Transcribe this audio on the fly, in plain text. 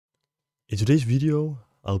In today's video,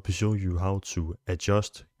 I'll be showing you how to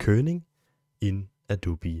adjust kerning in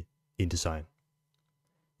Adobe InDesign.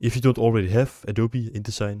 If you don't already have Adobe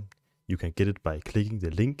InDesign, you can get it by clicking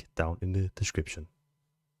the link down in the description.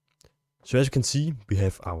 So as you can see, we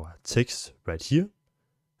have our text right here.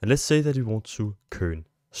 And let's say that we want to kern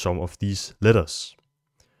some of these letters.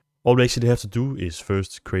 All we actually have to do is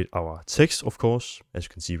first create our text, of course, as you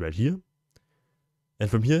can see right here. And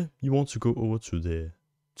from here, you want to go over to the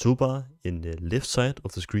toolbar in the left side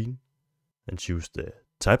of the screen and choose the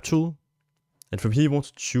type tool. And from here, you want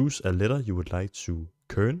to choose a letter you would like to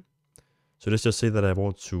kern. So let's just say that I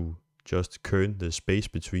want to just kern the space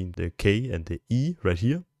between the K and the E right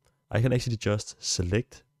here. I can actually just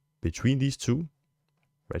select between these two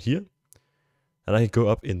right here. And I can go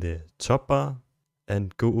up in the top bar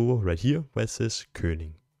and go over right here where it says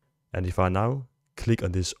kerning. And if I now click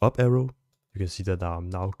on this up arrow, you can see that I'm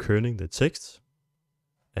now kerning the text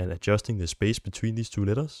and adjusting the space between these two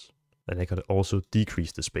letters. And I can also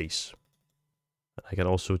decrease the space. I can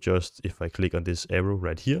also just, if I click on this arrow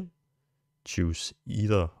right here, choose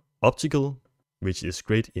either optical, which is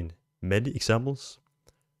great in many examples,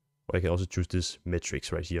 or I can also choose this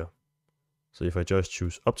metrics right here. So if I just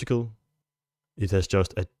choose optical, it has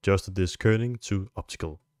just adjusted this kerning to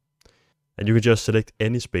optical. And you can just select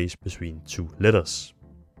any space between two letters.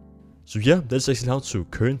 So yeah, that's actually how to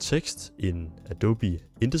kern text in Adobe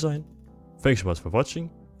InDesign. Thanks so much for watching,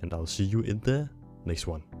 and I'll see you in the next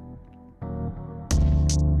one.